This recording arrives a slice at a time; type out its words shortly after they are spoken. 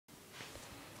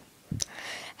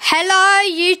Hello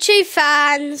YouTube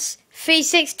fans,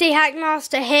 360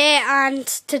 Hackmaster here, and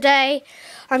today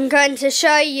I'm going to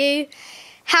show you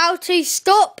how to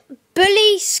stop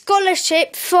Bully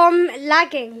Scholarship from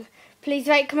lagging. Please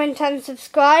rate, comment and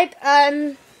subscribe.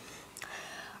 I'm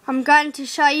going to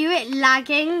show you it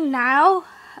lagging now,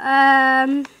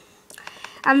 and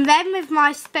then with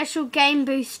my special game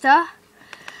booster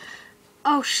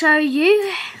I'll show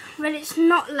you when it's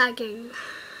not lagging,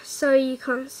 so you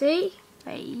can't see.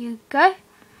 There you go.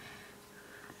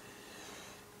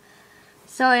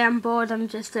 Sorry, I'm bored, I'm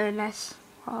just doing this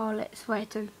while it's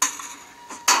waiting.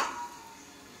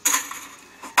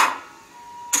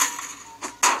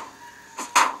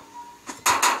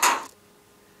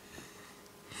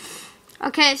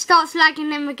 Okay, it starts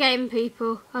lagging in the game,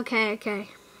 people. Okay.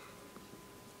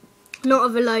 Not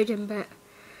of a loading bit.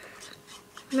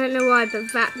 I don't know why,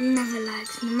 but that never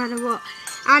lags, no matter what.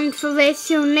 And for this,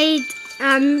 you'll need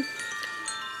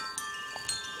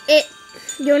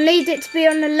it to be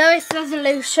on the lowest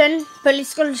resolution. Bully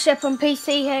Scholarship on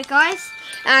PC here, guys,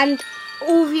 and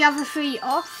all the other three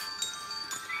off.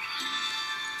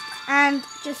 And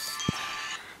just,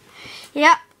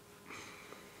 yep.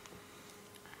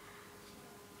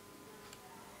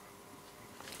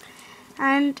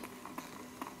 And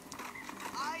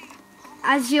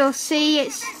as you'll see,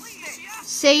 it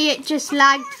just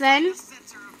lagged then.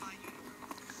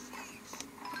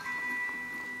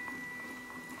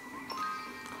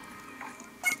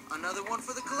 Another one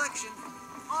for the collection.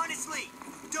 Honestly,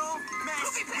 don't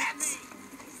mess with me.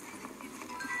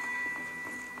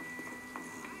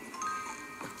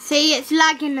 See, it's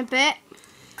lagging a bit.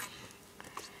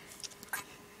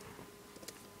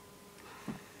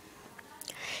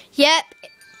 Yep,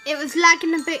 it was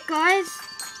lagging a bit, guys.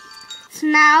 So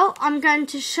now I'm going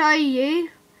to show you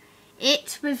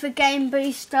it with the game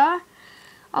booster.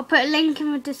 I'll put a link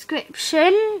in the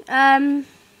description.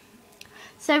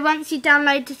 So once you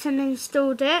downloaded it and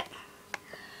installed it,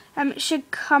 it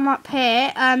should come up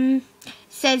here. It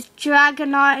says drag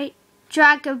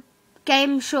a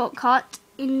game shortcut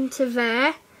into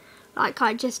there, like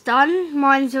I just done.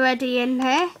 Mine's already in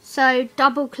here, so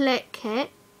double click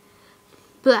it.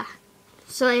 Blah.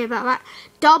 Sorry about that.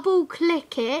 Double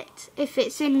click it if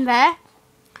it's in there.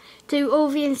 Do all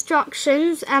the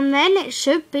instructions, and then it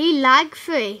should be lag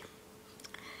free.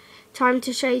 Time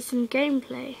to show you some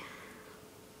gameplay.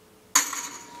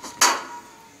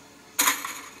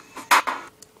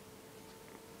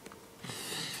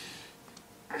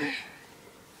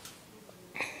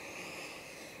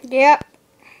 Yep,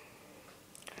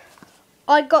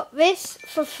 I got this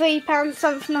for £3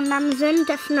 something on Amazon,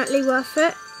 definitely worth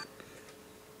it.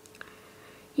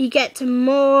 You get to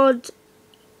mod,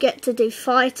 get to do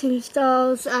fighting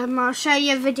styles. I'll show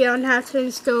you a video on how to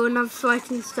install another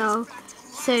fighting style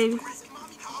soon.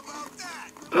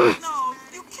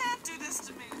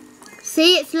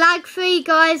 See, it's lag free,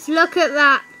 guys, look at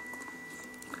that.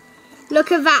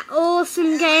 Look at that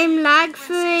awesome game, lag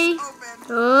free.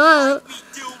 Oh.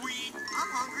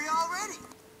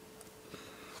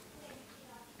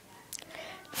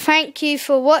 Thank you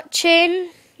for watching.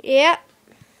 Yep.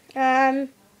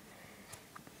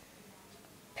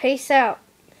 Peace out.